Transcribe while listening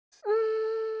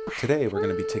Today we're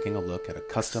going to be taking a look at a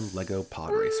custom LEGO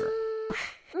Podracer.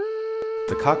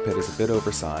 The cockpit is a bit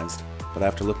oversized, but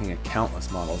after looking at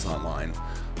countless models online,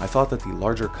 I thought that the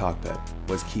larger cockpit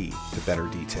was key to better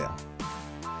detail.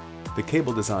 The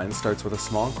cable design starts with a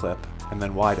small clip and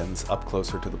then widens up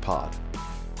closer to the pod.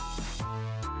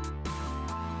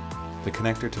 The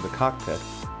connector to the cockpit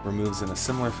removes in a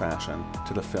similar fashion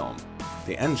to the film.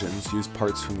 The engines use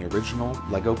parts from the original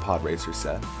LEGO Podracer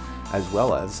set, as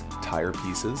well as tire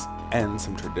pieces and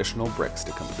some traditional bricks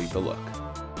to complete the look.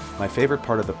 My favorite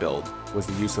part of the build was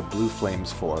the use of blue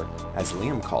flames for, as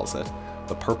Liam calls it,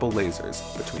 the purple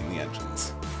lasers between the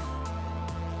engines.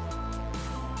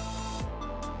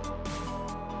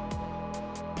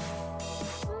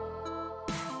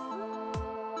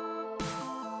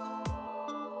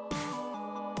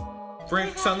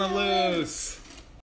 Brakes on the loose!